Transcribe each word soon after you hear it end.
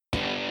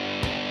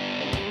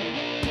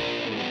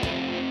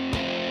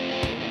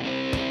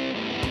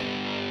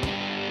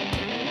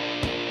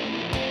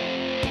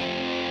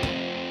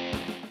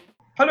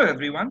Hello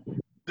everyone,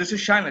 this is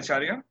Shayan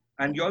Acharya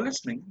and you're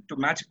listening to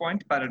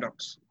Matchpoint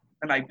Paradox,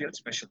 an IPL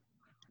special.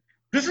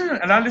 This is an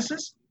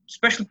analysis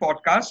special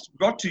podcast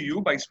brought to you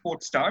by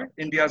Sportstar,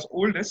 India's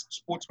oldest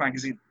sports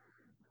magazine.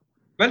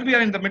 Well, we are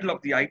in the middle of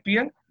the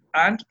IPL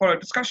and for a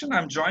discussion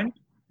I'm joined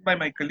by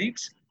my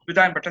colleagues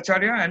Vidayan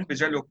Bhattacharya and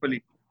Vijay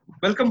Lokpali.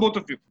 Welcome both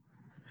of you.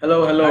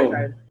 Hello, Hi, hello.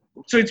 Shahid.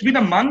 So it's been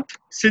a month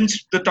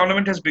since the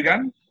tournament has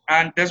begun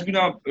and there's been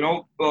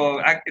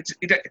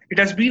it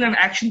has been an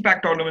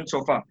action-packed tournament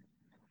so far.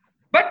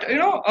 But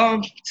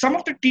some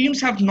of the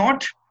teams have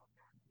not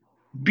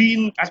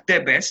been at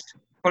their best.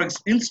 For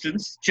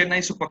instance,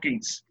 Chennai Super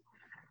Kings.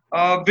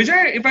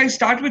 Vijay, if I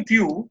start with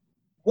you,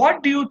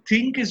 what do you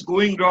think is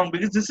going wrong?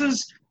 Because this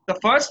is the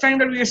first time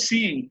that we are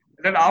seeing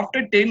that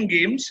after 10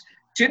 games,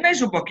 Chennai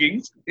Super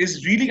Kings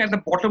is reeling at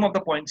the bottom of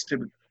the points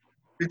table.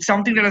 It's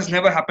something that has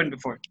never happened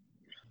before.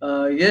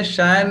 Yes,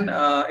 Shan,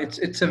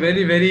 it's a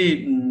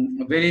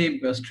very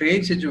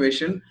strange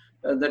situation.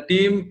 The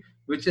team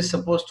which is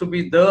supposed to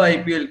be the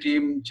IPL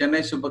team,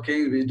 Chennai Super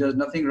Kings, which does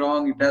nothing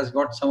wrong. It has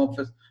got some of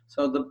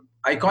the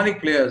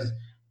iconic players.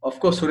 Of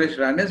course, Suresh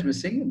Raina is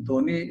missing.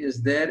 Dhoni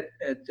is there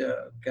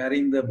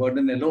carrying the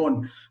burden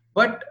alone.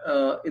 But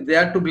they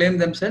are to blame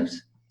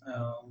themselves.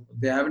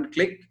 They haven't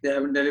clicked. They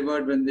haven't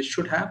delivered when they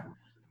should have.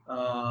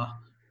 Uh,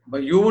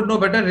 but you would know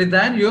better,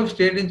 Ridan. You have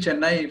stayed in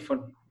Chennai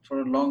for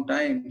a long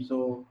time.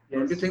 So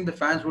don't you Yes, think the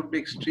fans would be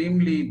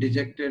extremely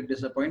dejected,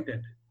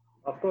 disappointed?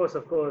 of course,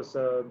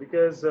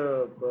 because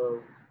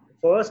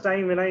first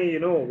time when I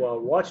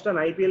watched an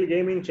IPL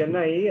game in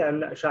Chennai,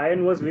 and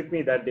Shayan was with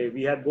me that day.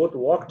 We had both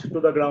walked to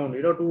the ground,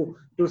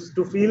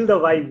 to feel the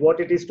vibe,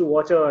 what it is to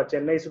watch a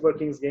Chennai Super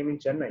Kings game in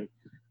Chennai.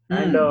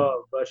 And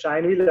Hmm.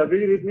 Shayan will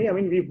agree with me. I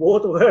mean, we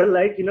both were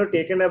like,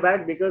 taken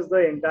aback because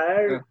the Yeah.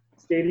 entire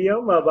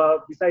stadium,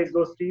 besides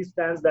those three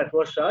stands that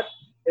were shut,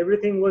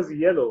 everything was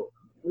yellow.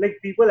 Like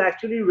people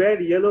actually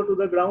wear yellow to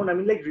the ground. I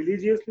mean, like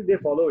religiously they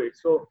follow it.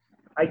 So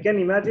I can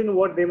imagine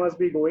what they must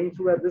be going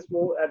through at this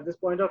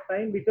point of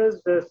time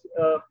because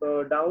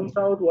down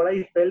south, what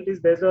I felt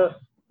is there's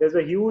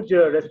a huge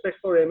respect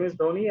for MS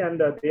Dhoni and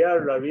they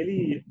are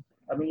really,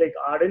 I mean, like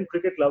ardent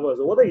cricket lovers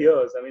over the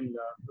years. I mean,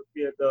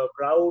 the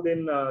crowd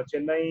in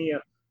Chennai,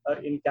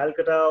 in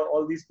Calcutta,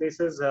 all these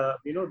places,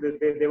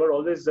 they were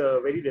always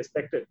very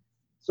respected.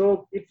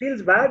 So it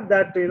feels bad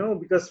that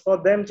because for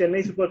them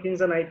Chennai Super Kings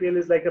and IPL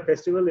is like a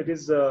festival. It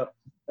is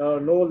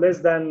no less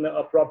than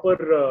a proper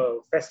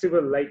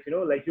festival, like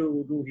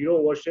you do hero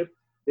worship,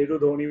 they do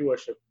Dhoni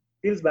worship.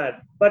 Feels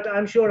bad, but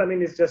I'm sure. I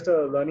mean, it's just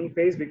a learning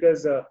phase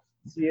because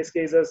CSK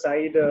is a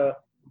side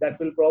that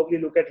will probably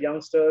look at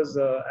youngsters.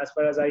 As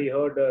far as I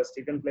heard,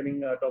 Stephen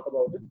Fleming talk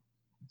about it.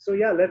 So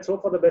yeah, let's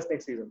hope for the best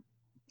next season.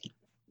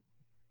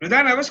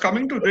 Then I was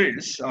coming to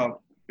this,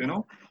 you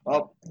know,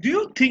 do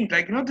you think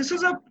this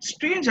is a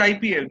strange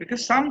IPL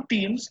because some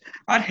teams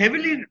are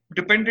heavily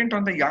dependent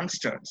on the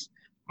youngsters,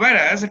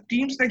 whereas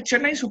teams like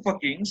Chennai Super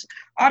Kings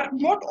are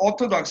more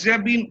orthodox.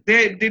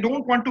 They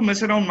don't want to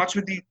mess around much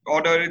with the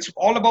order. It's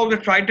all about the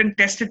tried and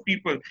tested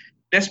people,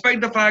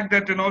 despite the fact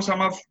that some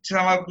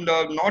are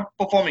not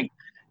performing.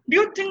 Do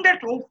you think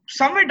that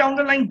somewhere down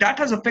the line that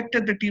has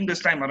affected the team this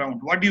time around?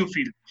 What do you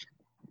feel?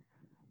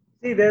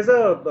 See, there's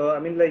I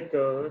mean, like,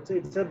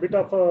 it's a bit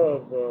of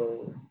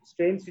a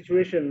strange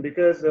situation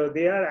because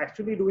they are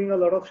actually doing a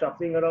lot of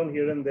shuffling around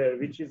here and there,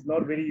 which is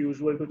not very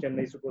usual to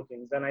Chennai Super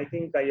Kings. And I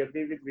think I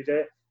agree with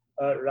Vijay.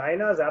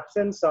 Raina's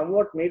absence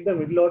somewhat made the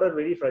middle order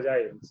very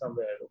fragile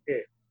somewhere.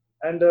 Okay.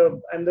 And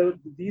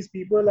these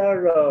people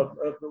are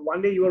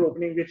one day you are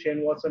opening with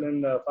Shane Watson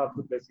and Faf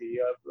du Plessis.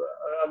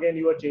 Again,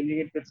 you are changing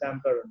it with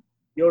Sam Curran.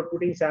 You're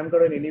putting Sam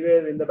Curran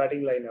anywhere in the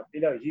batting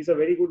lineup. He's a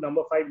very good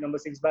number five, number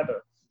six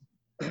batter.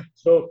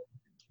 So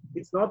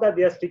it's not that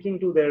they are sticking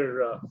to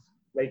their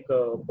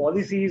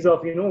policies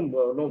of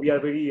no, we are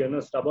very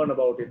stubborn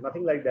about it.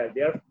 Nothing like that.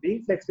 They are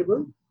being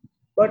flexible,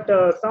 but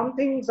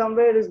something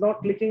somewhere is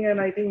not clicking, and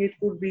I think it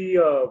could be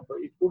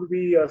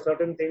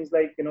certain things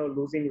like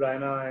losing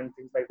Rana and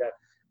things like that,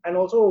 and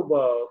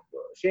also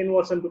Shane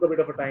Watson took a bit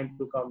of a time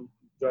to come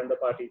join the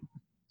party.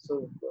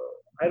 So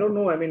I don't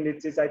know. I mean,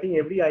 it's I think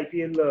every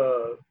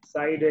IPL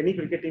side, any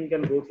cricket team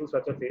can go through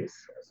such a phase.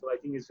 So I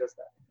think it's just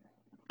that.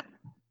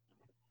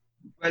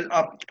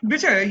 Well,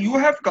 Vijay, you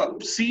have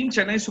seen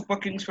Chennai Super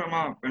Kings from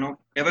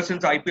ever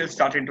since IPL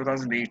started in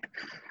 2008.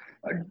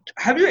 Uh,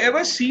 have you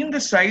ever seen the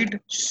side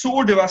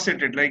so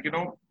devastated?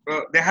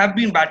 There have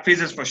been bad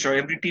phases for sure.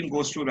 Every team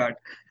goes through that.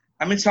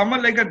 I mean,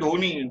 someone like a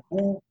Dhoni,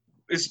 who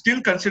is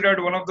still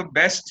considered one of the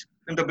best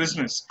in the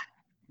business.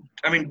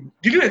 I mean,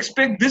 did you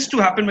expect this to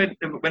happen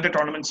when the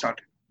tournament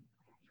started?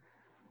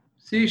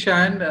 See,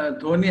 Shan,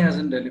 Dhoni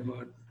hasn't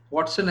delivered.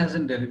 Watson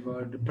hasn't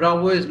delivered.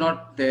 Bravo is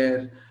not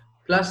there.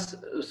 Plus,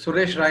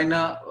 Suresh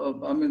Raina,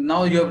 I mean,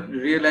 now you're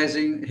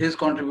realizing his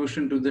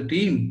contribution to the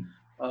team.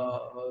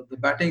 The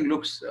batting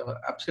looks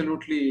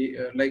absolutely,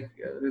 like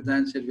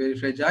Ridan said, very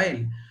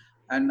fragile.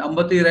 And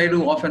Ambati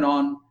Raidu off and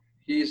on,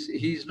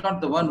 he's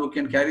not the one who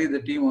can carry the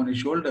team on his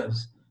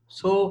shoulders.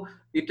 So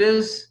it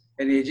is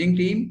an aging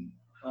team.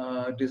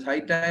 It is high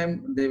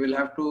time they will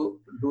have to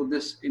do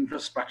this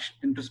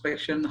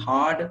introspection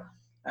hard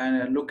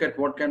and look at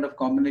what kind of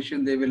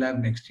combination they will have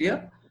next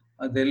year.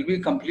 There will be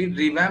complete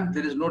revamp.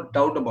 There is no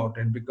doubt about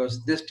it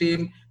because this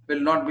team will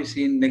not be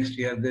seen next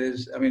year. There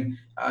is, I mean,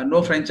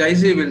 no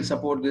franchisee will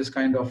support this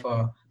kind of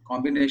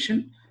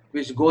combination,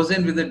 which goes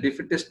in with a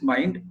defeatist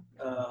mind.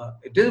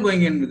 It is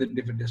going in with a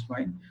defeatist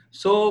mind.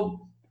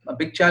 So a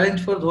big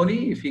challenge for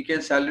Dhoni if he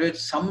can salvage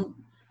some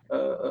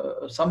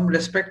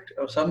respect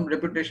or some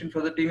reputation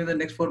for the team in the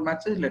next 4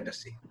 matches. Let us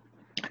see.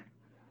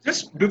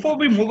 Just before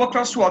we move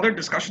across to other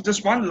discussions,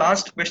 just one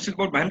last question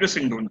about Mahendra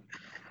Singh Dhoni.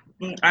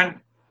 And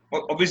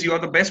obviously, you are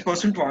the best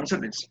person to answer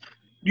this.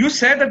 You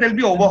said that there'll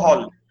be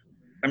overhaul.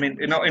 I mean,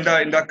 in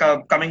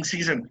the coming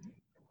season.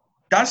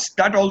 Does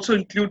that also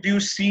include? Do you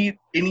see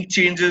any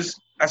changes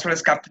as far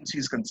as captaincy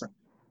is concerned?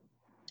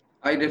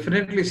 I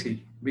definitely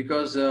see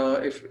because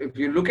if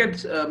you look at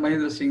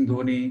Mahendra Singh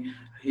Dhoni,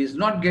 he's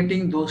not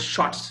getting those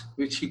shots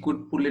which he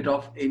could pull it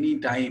off any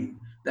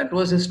time. That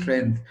was his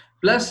strength.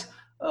 Plus,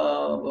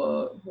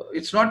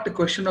 it's not the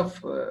question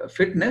of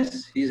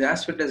fitness. He's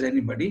as fit as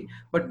anybody.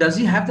 But does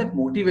he have that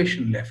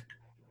motivation left?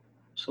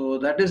 So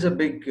that is a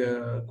big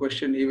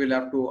question he will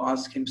have to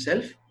ask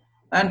himself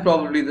and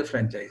probably the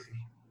franchisee.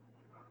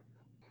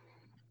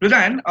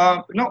 Ridhan,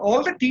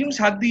 all the teams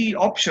had the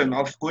option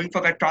of going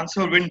for that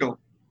transfer window,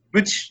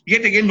 which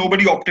yet again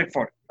nobody opted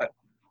for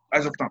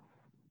as of now.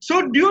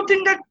 So, do you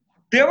think that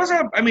there was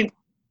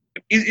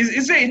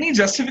is there any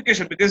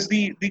justification because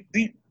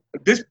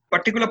this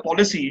particular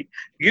policy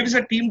gives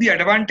a team the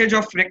advantage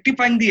of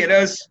rectifying the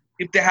errors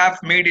if they have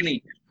made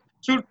any?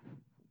 So,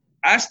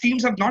 as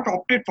teams have not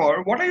opted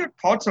for, what are your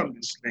thoughts on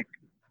this?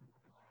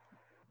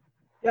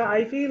 Yeah,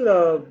 I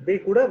feel they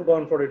could have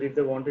gone for it if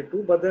they wanted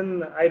to, but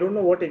then I don't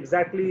know what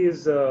exactly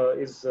is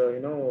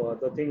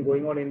the thing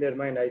going on in their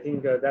mind. I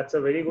think that's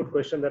a very good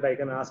question that I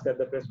can ask at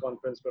the press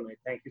conference tonight.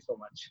 Thank you so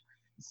much.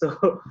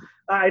 So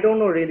I don't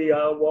know really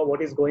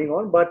what is going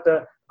on, but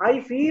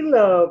I feel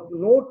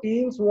no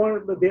teams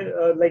want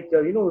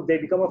they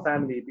become a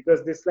family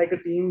because this like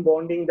a team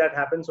bonding that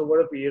happens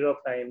over a period of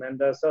time,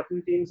 and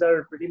certain teams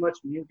are pretty much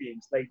new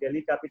teams like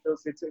Delhi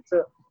Capitals.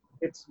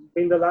 It's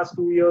been the last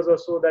 2 years or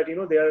so that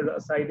they are a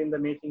side in the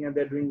making and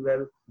they're doing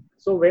well.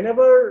 So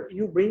whenever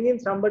you bring in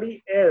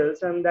somebody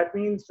else, and that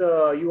means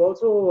you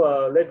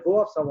also let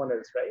go of someone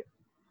else, right?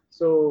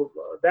 So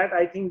that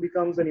I think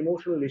becomes an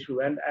emotional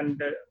issue,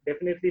 and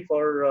definitely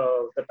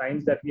for the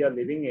times that we are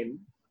living in,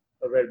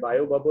 where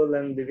bio bubble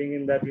and living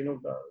in that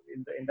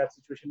in that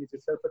situation is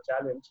itself a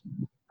challenge.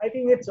 I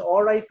think it's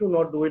all right to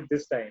not do it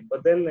this time,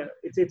 but then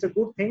it's a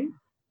good thing.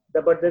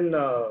 But then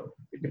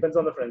it depends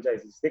on the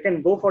franchises. They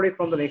can go for it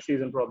from the next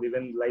season probably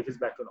when life is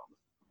back to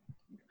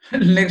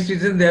normal. Next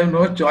season they have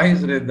no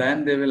choice,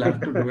 then they will have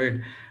to do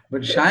it.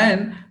 But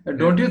Shayan,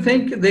 don't you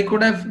think they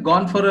could have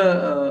gone for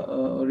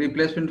a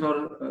replacement for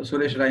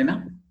Suresh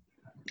Raina?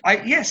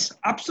 Yes,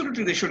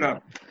 absolutely they should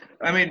have.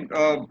 I mean,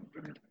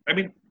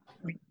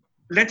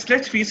 let's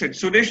face it.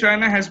 Suresh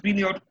Raina has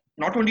been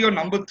not only your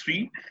number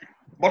 3,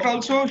 but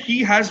also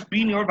he has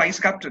been your vice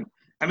captain.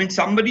 I mean,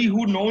 somebody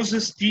who knows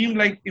his team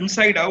like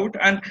inside out,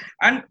 and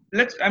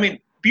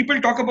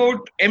people talk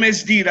about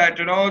MSD, that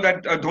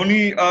that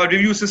Dhoni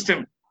review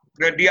system,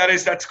 the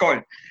DRS that's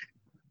called.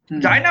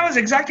 Raina was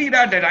exactly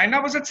that.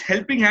 Raina was that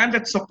helping hand,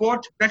 that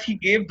support that he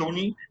gave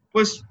Dhoni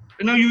was,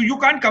 you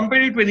can't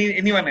compare it with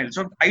anyone else.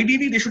 So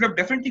ideally, they should have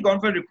definitely gone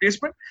for a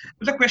replacement.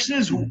 But the question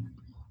is who?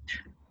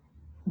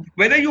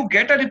 Whether you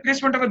get a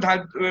replacement of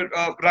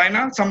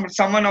Raina,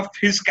 someone of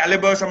his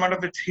caliber, someone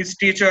of his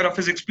stature, of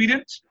his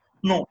experience,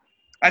 no.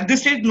 At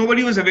this stage,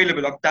 nobody was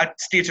available of that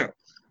stature.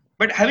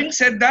 But having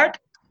said that,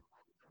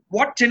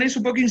 what Chennai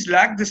Super Kings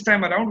lacked this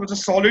time around was a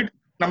solid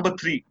number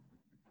 3.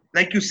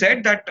 Like you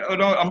said, that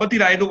Ambati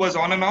Rayudu was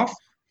on and off,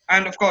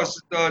 and of course,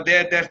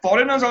 their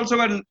foreigners also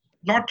were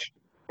not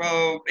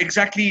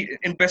exactly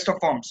in best of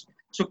forms.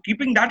 So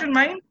keeping that in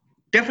mind,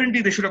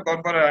 definitely they should have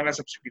gone for a Raina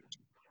substitute.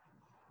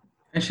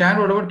 And Shan,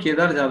 what about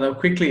Kedar Jadhav?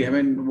 Quickly, I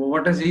mean,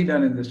 what has he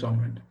done in this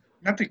tournament?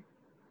 Nothing.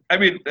 I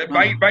mean,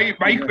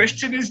 my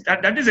question is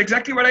that is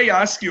exactly what I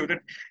asked you. That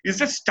is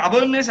the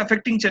stubbornness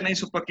affecting Chennai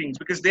Super Kings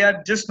because they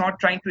are just not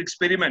trying to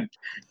experiment.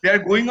 They are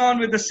going on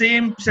with the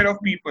same set of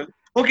people.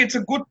 Okay, it's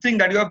a good thing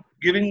that you are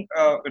giving,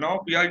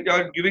 you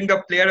are giving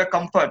the player a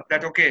comfort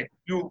that okay,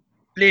 you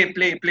play,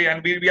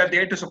 and we are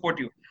there to support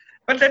you.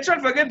 But let's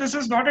not forget, this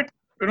is not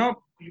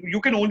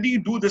you can only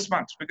do this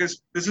much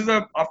because this is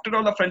after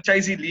all a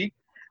franchisee league,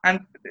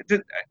 and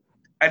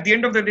at the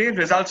end of the day,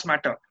 results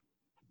matter.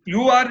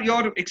 You are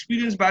your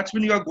experienced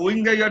batsman, you are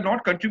going there, you are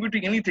not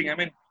contributing anything. I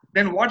mean,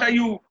 then what are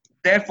you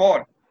there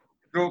for?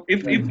 So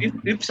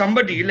if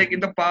somebody, like in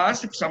the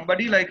past, if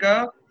somebody like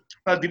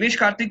Dinesh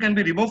Karthik can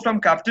be removed from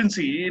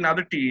captaincy in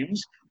other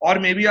teams, or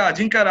maybe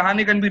Ajinkya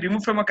Rahane can be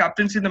removed from a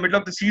captaincy in the middle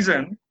of the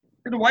season,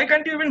 then why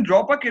can't you even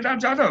drop a Kedar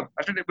Jadhav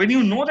when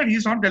you know that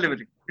he's not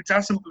delivering? It's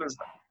as simple as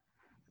that.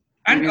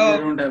 And maybe they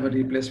don't have a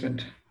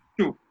replacement.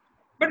 True.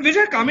 But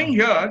Vijay, coming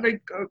here,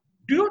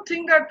 do you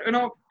think that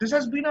this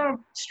has been a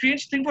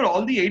strange thing for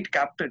all the 8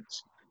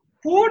 captains?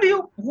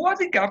 who are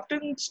the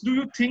captains do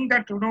you think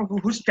that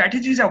whose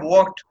strategies have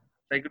worked?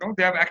 Like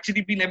they have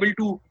actually been able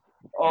to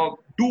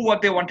do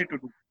what they wanted to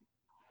do.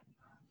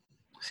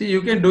 See,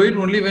 you can do it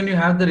only when you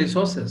have the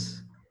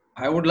resources.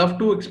 I would love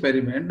to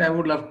experiment. I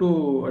would love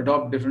to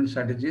adopt different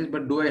strategies,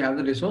 but do I have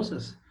the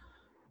resources?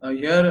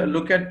 Here,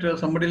 look at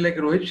somebody like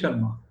Rohit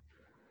Sharma.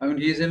 I mean,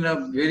 he's in a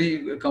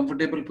very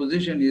comfortable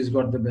position. He's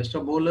got the best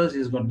of bowlers.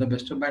 He's got the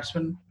best of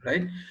batsmen,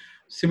 right?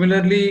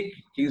 Similarly,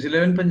 Kings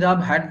 11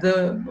 Punjab had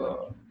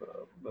the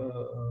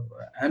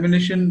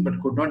ammunition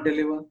but could not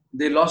deliver.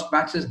 They lost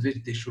matches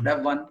which they should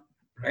have won,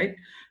 right?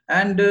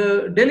 And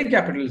Delhi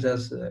Capitals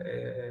has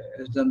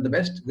done the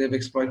best. They've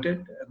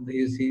exploited. And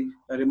they see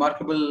a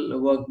remarkable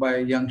work by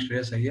young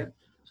Shreyas Iyer.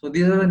 So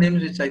these are the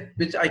names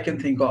which I can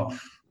think of.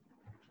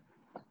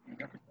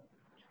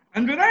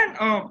 And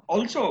Viran,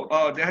 also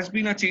there has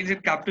been a change in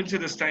captaincy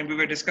this time. We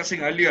were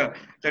discussing earlier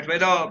that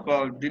whether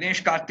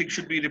Dinesh Karthik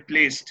should be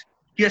replaced.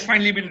 He has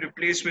finally been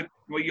replaced with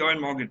Eoin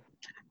Morgan.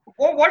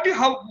 What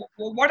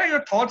are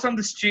your thoughts on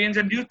this change?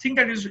 And do you think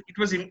that it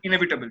was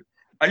inevitable?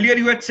 Earlier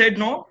you had said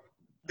no,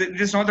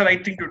 this is not the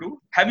right thing to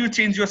do. Have you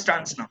changed your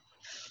stance now?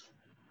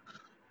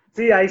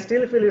 See, I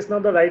still feel it's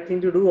not the right thing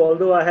to do.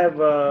 Although I have,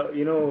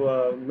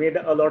 made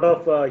a lot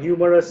of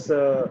humorous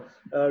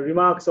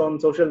remarks on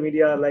social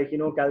media, like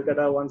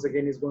Calcutta once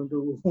again is going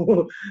to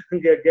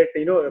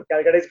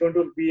Calcutta is going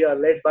to be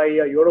led by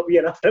a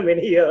European after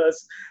many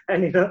years,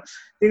 and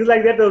things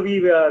like that.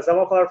 We some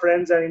of our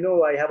friends, and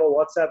I have a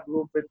WhatsApp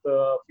group with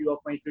a few of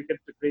my cricket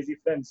crazy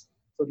friends.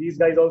 So these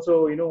guys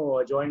also,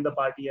 joined the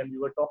party, and we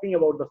were talking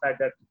about the fact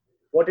that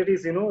what it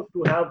is,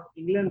 to have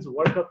England's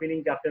World Cup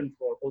winning captain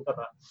for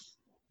Kolkata.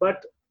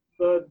 But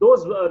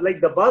those like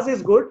the buzz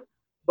is good,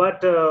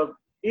 but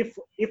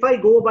if I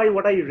go by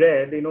what I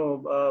read,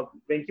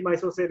 Venki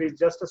Mysore said it's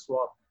just a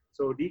swap.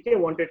 So DK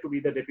wanted to be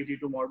the deputy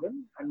to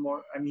Morgan,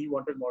 and he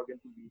wanted Morgan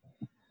to be.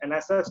 And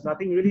as such,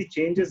 nothing really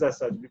changes as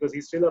such because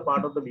he's still a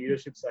part of the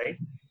leadership side.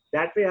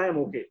 That way, I am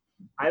okay.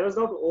 I was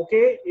not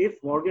okay if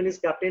Morgan is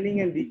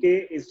captaining and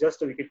DK is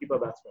just a wicketkeeper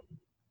batsman.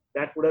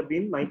 That would have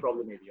been my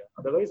problem area.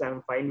 Otherwise,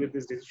 I'm fine with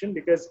this decision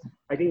because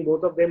I think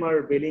both of them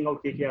are bailing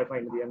out KKR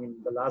finally. I mean,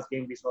 the last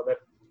game we saw that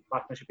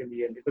partnership in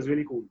the end. It was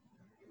really cool.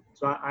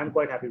 So I'm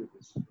quite happy with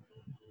this.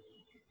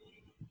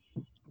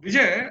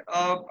 Vijay,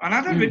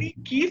 another very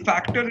key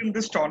factor in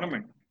this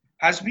tournament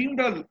has been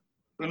the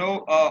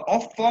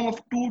off form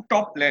of two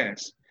top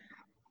players,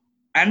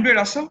 Andre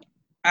Russell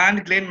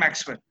and Glenn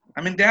Maxwell.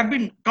 I mean, they have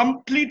been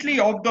completely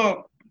off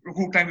the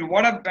hook.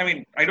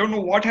 I don't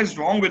know what is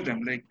wrong with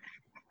them. Like,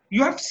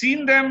 you have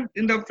seen them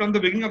from the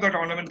beginning of the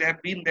tournament. They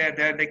have been there.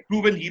 They're like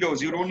proven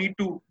heroes. You don't need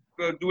to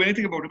do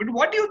anything about it. But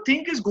what do you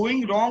think is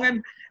going wrong,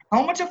 and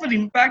how much of an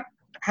impact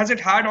has it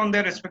had on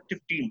their respective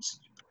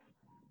teams?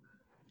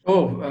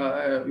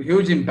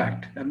 Huge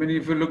impact. I mean,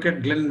 if you look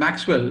at Glenn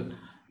Maxwell,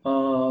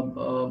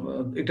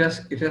 it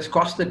has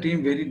cost the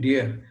team very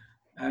dear,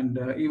 and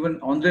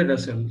even Andre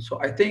Russell. So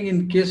I think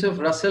in case of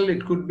Russell,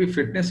 it could be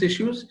fitness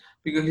issues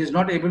because he's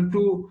not able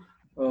to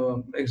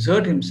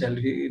exert himself.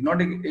 He is not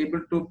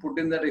able to put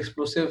in that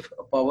explosive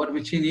power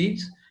which he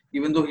needs,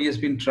 even though he has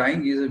been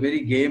trying. He is a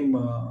very game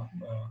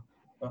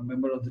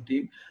member of the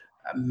team.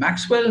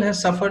 Maxwell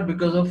has suffered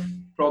because of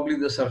probably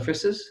the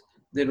surfaces.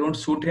 They don't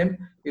suit him.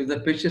 If the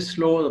pitch is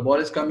slow, the ball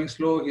is coming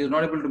slow, he is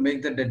not able to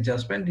make that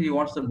adjustment. He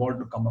wants the ball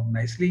to come up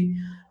nicely.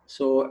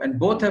 So, and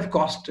both have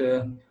cost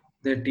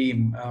their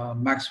team.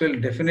 Maxwell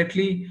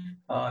definitely,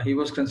 he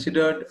was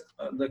considered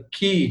the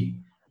key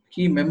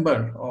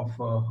member of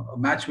a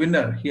match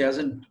winner. He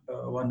hasn't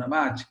won a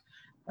match.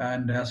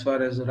 And as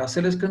far as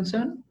Russell is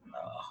concerned,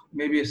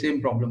 maybe a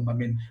same problem. I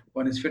mean,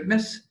 one is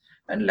fitness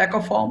and lack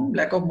of form,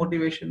 lack of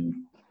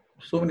motivation,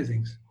 so many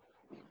things.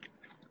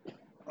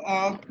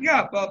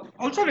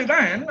 Also,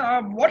 Ridayan,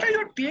 what are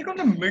your take on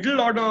the middle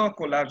order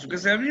collapse?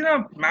 Because there has been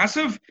a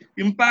massive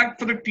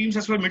impact for the teams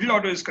as far as middle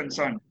order is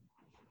concerned.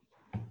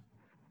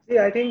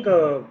 Yeah, I think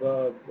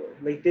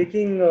like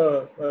taking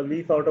a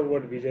leaf out of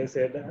what Vijay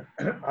said,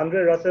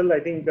 Andre Russell, I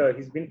think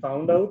he's been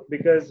found out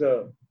because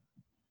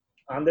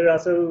Andre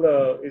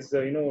Russell is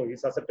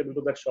he's susceptible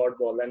to that short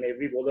ball, and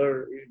every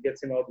bowler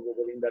gets him out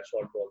bowling that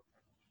short ball.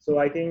 So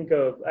I think,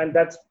 and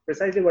that's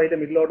precisely why the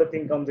middle order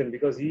thing comes in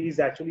because he is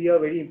actually a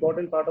very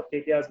important part of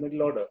KKR's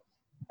middle order.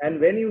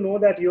 And when you know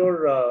that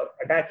your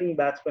attacking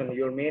batsman,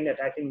 your main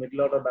attacking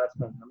middle order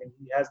batsman, I mean,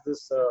 he has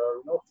this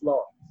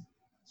flaw.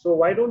 So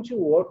why don't you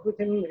work with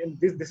him? In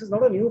this? This is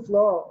not a new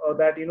flaw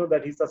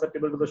that he's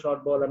susceptible to the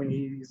short ball. I mean,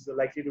 he's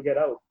likely to get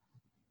out.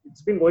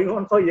 It's been going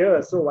on for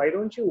years. So why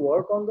don't you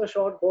work on the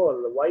short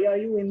ball? Why are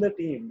you in the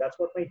team? That's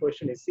what my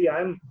question is. See,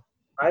 I'm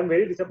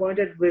very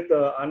disappointed with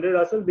Andre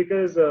Russell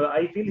because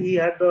I feel he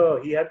had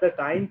the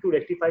time to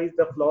rectify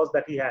the flaws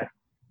that he had.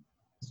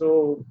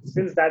 So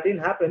since that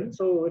didn't happen,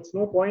 so it's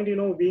no point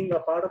being a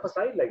part of a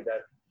side like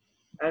that.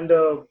 And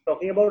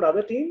talking about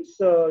other teams,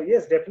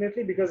 yes,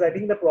 definitely, because I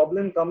think the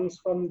problem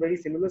comes from very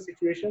similar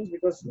situations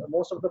because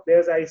most of the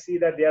players I see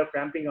that they are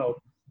cramping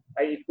out.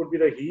 It could be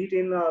the heat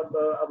in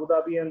Abu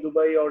Dhabi and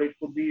Dubai, or it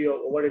could be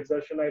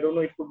overexertion. I don't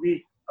know. It could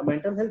be a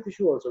mental health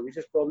issue also, which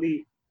is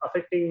probably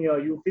affecting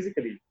you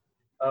physically.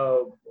 Uh,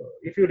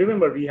 if you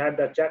remember, we had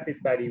that chat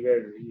with Paddy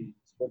where he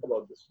spoke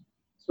about this.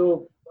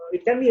 So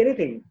it can be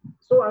anything.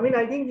 So I mean,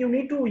 I think you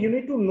need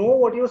to know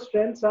what your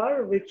strengths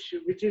are, which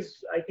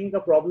is I think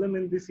a problem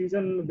in this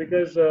season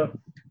because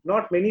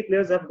not many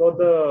players have got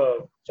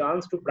the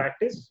chance to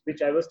practice,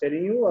 which I was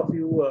telling you a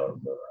few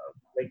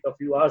like a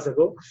few hours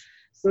ago.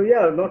 So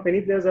yeah, not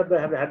many players have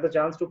had the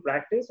chance to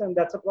practice, and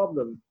that's a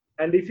problem.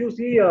 And if you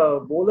see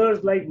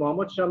bowlers like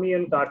Mohammad Shami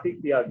and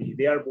Kartik Tyagi,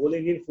 they are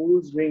bowling in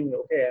full swing.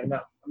 Okay, and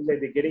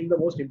they're getting the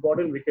most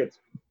important wickets.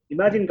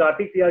 Imagine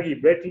Kartik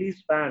Tyagi, Brett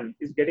Lee's fan,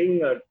 is getting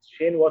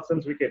Shane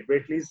Watson's wicket.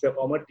 Brett Lee's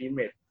former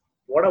teammate.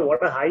 What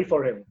a high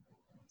for him.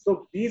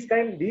 So these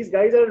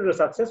guys are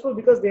successful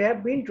because they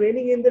have been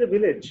training in their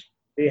village.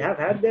 They have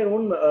had their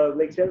own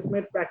like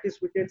self-made practice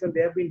wickets, and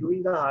they have been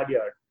doing the hard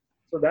yard.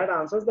 So that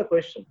answers the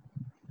question.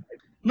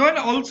 No, and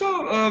also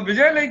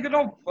Vijay, like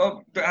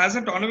as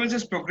the tournament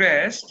has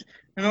progressed,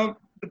 the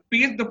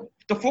pace,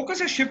 the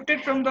focus has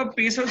shifted from the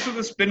pacers to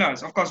the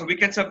spinners. Of course, the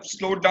wickets have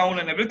slowed down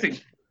and everything.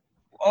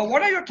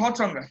 What are your thoughts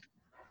on that?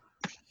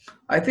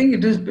 I think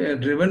it is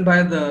driven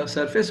by the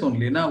surface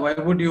only. Now, why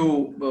would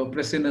you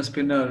press in a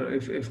spinner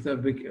if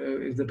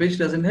the pitch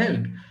doesn't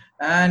help?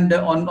 And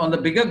on the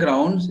bigger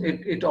grounds,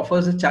 it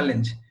offers a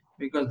challenge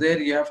because there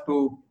you have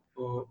to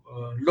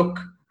look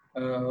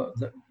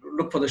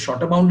look for the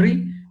shorter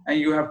boundary, and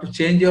you have to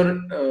change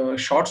your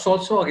shots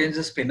also against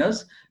the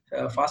spinners.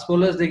 Fast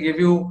bowlers, they give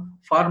you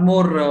far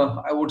more,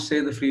 I would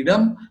say, the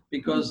freedom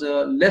because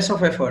less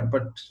of effort.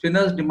 But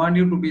spinners demand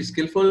you to be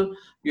skillful.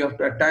 You have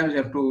to, at times you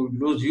have to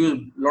use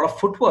a lot of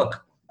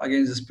footwork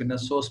against the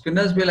spinners. So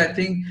spinners will, I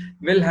think,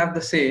 will have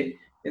the say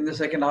in the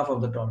second half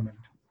of the tournament.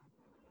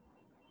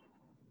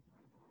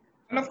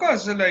 And of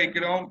course, like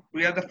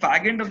we are the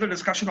fag end of the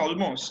discussion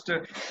almost.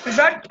 Is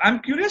that I'm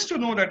curious to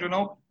know that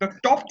the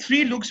top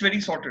three looks very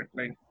sorted,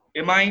 like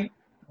MI,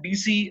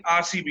 DC,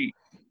 RCB.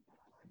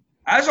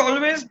 As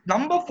always,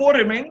 number four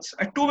remains.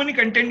 Too many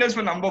contenders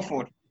for number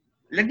four.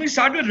 Let me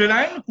start with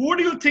Reliant. Who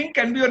do you think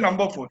can be your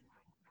number four?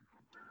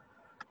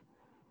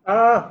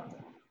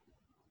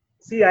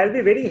 See, I'll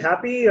be very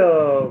happy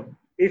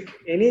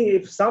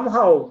if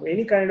somehow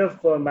any kind of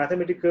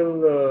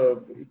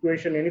mathematical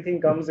equation,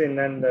 anything comes in,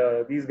 and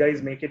these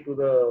guys make it to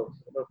the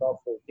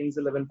top four, Kings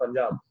 11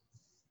 Punjab,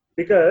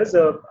 because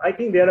I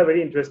think they are a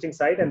very interesting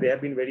side, and they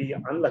have been very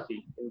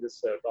unlucky in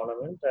this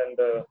tournament.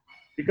 And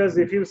because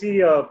if you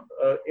see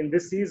in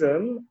this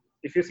season,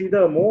 if you see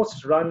the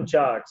most run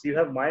charts, you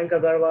have Mayank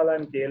Agarwal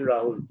and KL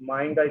Rahul.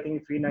 Mayank, I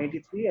think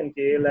 393, and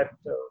KL at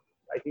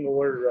I think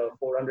over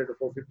 400 or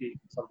 450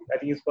 something. I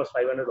think it's plus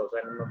 500 also.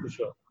 I'm not too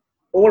sure.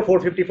 Over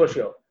 450 for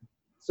sure.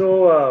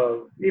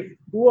 So if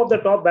two of the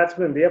top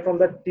batsmen, they are from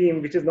that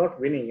team which is not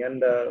winning,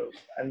 and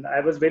I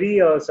was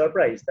very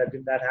surprised that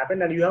that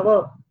happened. And you have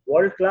a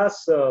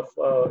world-class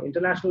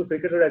international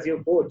cricketer as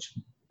your coach,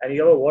 and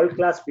you have a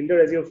world-class fielder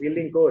as your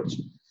fielding coach.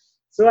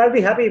 So I'll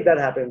be happy if that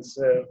happens.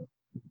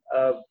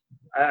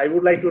 I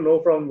would like to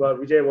know from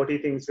Vijay what he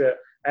thinks.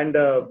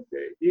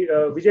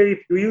 Vijay,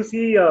 do you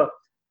see a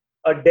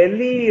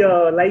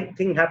Delhi-like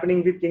thing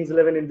happening with Kings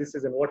 11 in this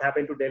season? What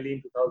happened to Delhi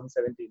in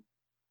 2017?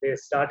 They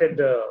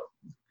started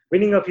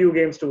winning a few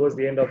games towards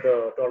the end of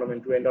the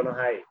tournament to end on a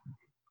high.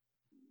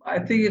 I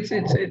think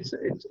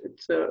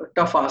it's a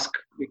tough ask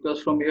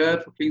because from here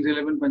for Kings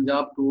 11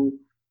 Punjab to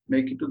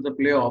make it to the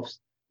playoffs,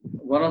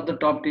 one of the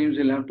top teams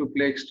will have to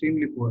play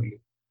extremely poorly.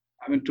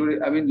 I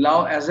mean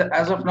now as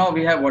of now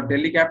we have what,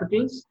 Delhi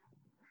Capitals,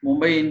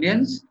 Mumbai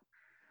Indians,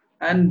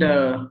 and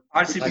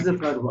RCB is the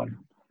third one.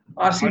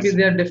 RCB,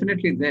 they are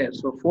definitely there.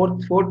 So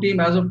fourth team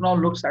as of now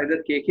looks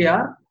either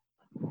KKR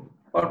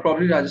or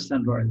probably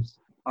Rajasthan Royals.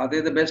 Are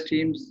they the best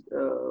teams,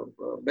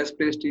 best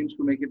placed teams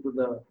to make it to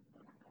the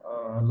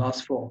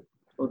last four?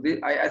 So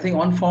I think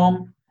on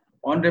form,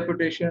 on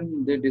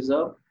reputation, they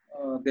deserve.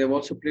 They have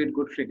also played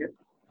good cricket.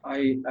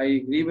 I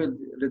agree with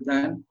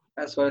Ridhan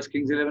as far as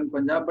Kings 11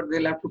 Punjab, but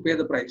they'll have to pay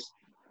the price.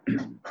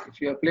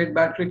 If you have played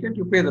bad cricket,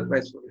 you pay the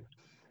price for it.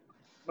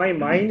 My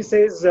mind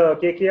says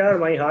KKR,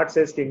 my heart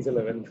says Kings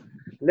 11.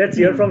 Let's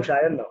hear from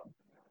Shayan now.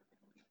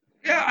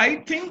 Yeah, I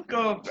think,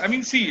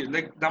 see,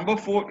 like number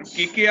four,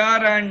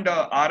 KKR and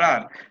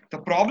RR, the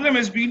problem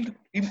has been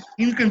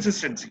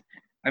inconsistency.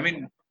 I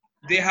mean,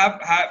 they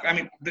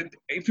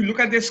if you look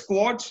at their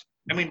squads,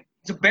 it's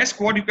the best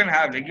squad you can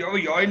have. Like you have a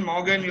Eoin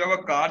Morgan, you have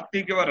a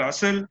Karthik, you have a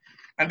Russell.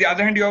 On the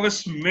other hand, you have a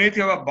Smith,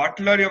 you have a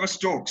Butler, you have a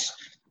Stokes.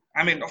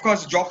 Of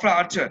course, Jofra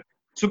Archer.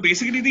 So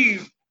basically, the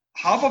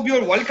half of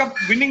your World Cup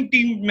winning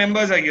team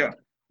members are here.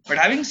 But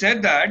having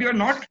said that, you're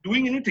not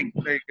doing anything.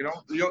 Like,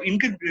 you're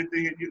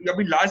have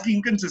been largely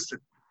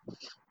inconsistent.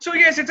 So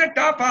yes, it's a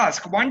tough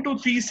ask. 1, 2,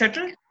 3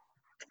 settled.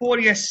 4,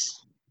 yes.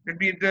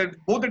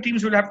 Both the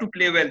teams will have to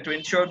play well to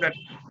ensure that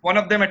one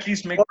of them at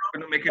least make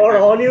it. For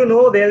well. all you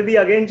know, there'll be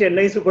again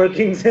Chennai Super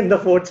Kings in the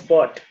fourth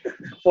spot.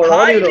 For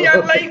Highly all you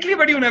know. unlikely,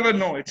 but you never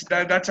know.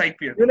 That's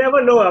IPL. You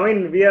never know.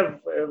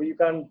 You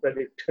can't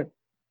predict.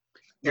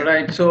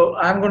 Right. So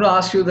I'm going to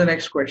ask you the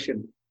next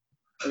question.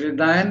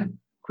 Ridhan,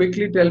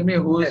 quickly tell me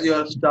who is Yes.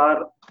 your star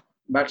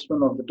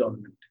batsman of the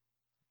tournament.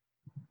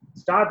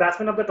 Star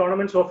batsman of the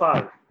tournament so far.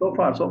 So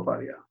far,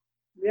 yeah.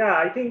 Yeah,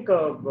 I think I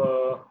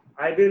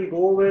will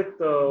go with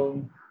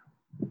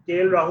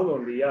KL Rahul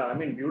only. Yeah, I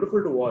mean,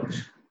 beautiful to watch,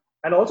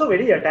 and also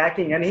very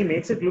attacking, and he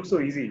makes it look so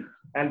easy.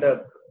 And I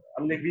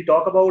mean, we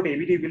talk about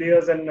ABD de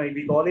Villiers and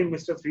we call him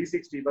Mr.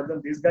 360, but then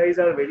these guys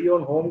are very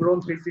on homegrown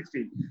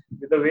 360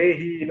 with the way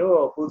he,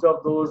 pulls off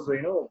those,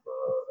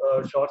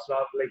 shots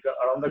like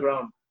around the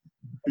ground.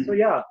 So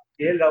yeah,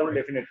 KL Rahul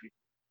definitely.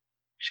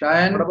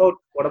 Cheyenne, What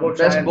about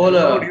best Cheyenne?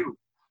 bowler. What about you?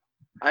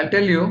 I'll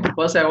tell you.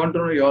 First, I want to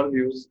know your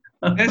views.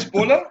 Best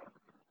bowler?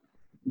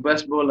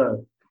 Best bowler.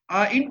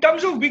 In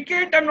terms of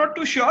wicket, I'm not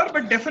too sure,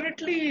 but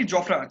definitely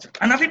Jofra Archer.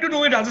 And nothing to do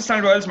with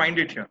Rajasthan Royals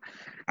minded here.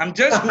 I'm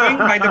just going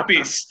by the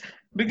pace.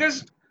 Because,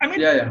 I mean,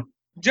 Yeah.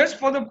 just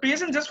for the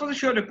pace and just for the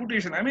sheer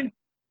reputation. I mean,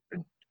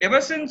 ever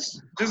since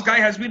this guy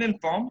has been in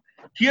form,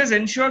 he has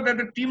ensured that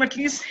the team at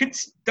least hits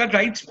the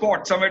right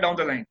spot somewhere down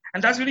the line.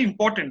 And that's very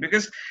important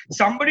because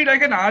somebody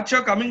like an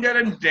Archer coming there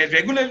and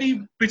regularly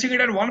pitching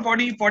it at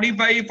 140,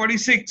 45,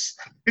 46,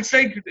 it's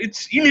like,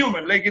 it's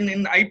inhuman. Like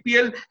in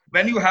IPL,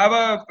 when you have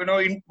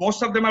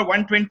most of them are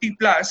 120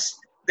 plus,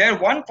 they're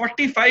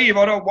 145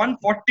 or a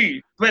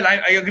 140. Well, I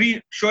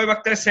agree. Shoaib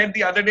Akhtar said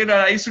the other day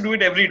that I used to do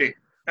it every day.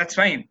 That's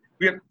fine.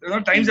 We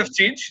have, times have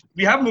changed.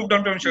 We have moved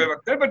on to Shoaib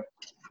Akhtar, but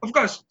of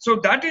course. So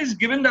that is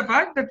given the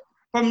fact that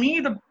for me,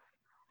 the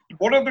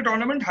bowler of the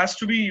tournament has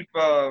to be,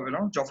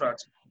 Jofra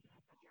Archer.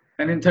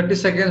 And in 30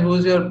 seconds,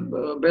 who's your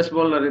best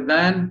bowler?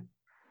 Then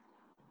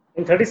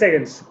In 30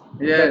 seconds.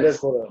 Yes.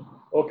 Best bowler.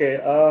 Okay.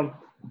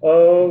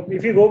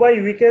 If you go by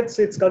wickets,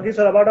 it's Kagis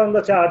Rabada on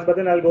the charts, but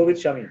then I'll go with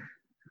Shami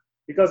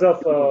because of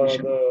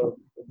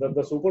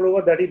the super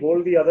over that he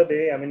bowled the other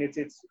day. I mean, it's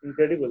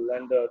incredible,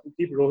 and to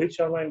keep Rohit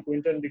Sharma and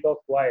Quinton de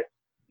Kock quiet,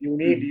 you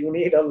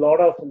need a lot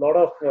of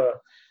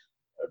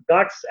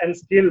guts and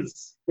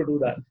skills to do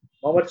that.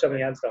 Mohammad Shami,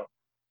 hands down.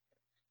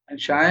 And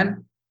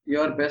Cheyenne,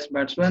 your best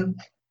batsman?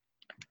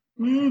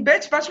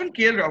 Best batsman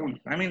KL Rahul.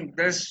 I mean,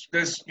 there's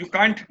you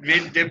can't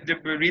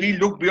really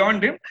look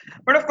beyond him,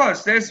 but of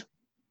course there's.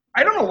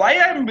 I don't know why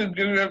I'm. One.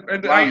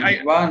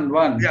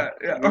 Yeah.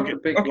 Okay.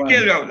 One.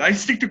 KL Rahul. I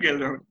stick to KL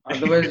Rahul.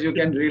 Otherwise, you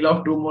can reel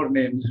off two more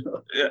names.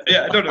 No.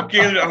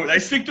 KL Rahul. I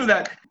stick to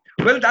that.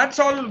 Well, that's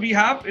all we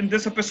have in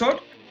this episode.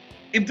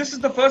 If this is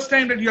the first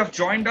time that you have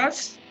joined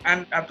us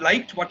and have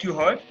liked what you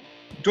heard,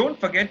 don't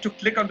forget to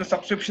click on the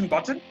subscription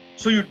button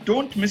so you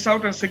don't miss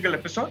out on a single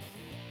episode.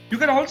 You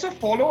can also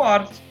follow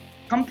our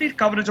complete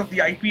coverage of the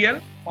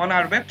IPL on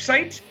our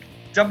website,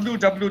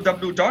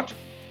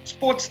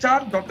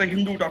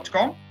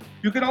 www.sportstar.thehindu.com.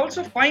 You can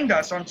also find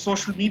us on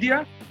social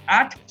media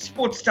at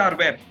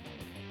SportsStarWeb.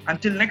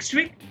 Until next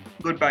week,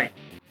 goodbye.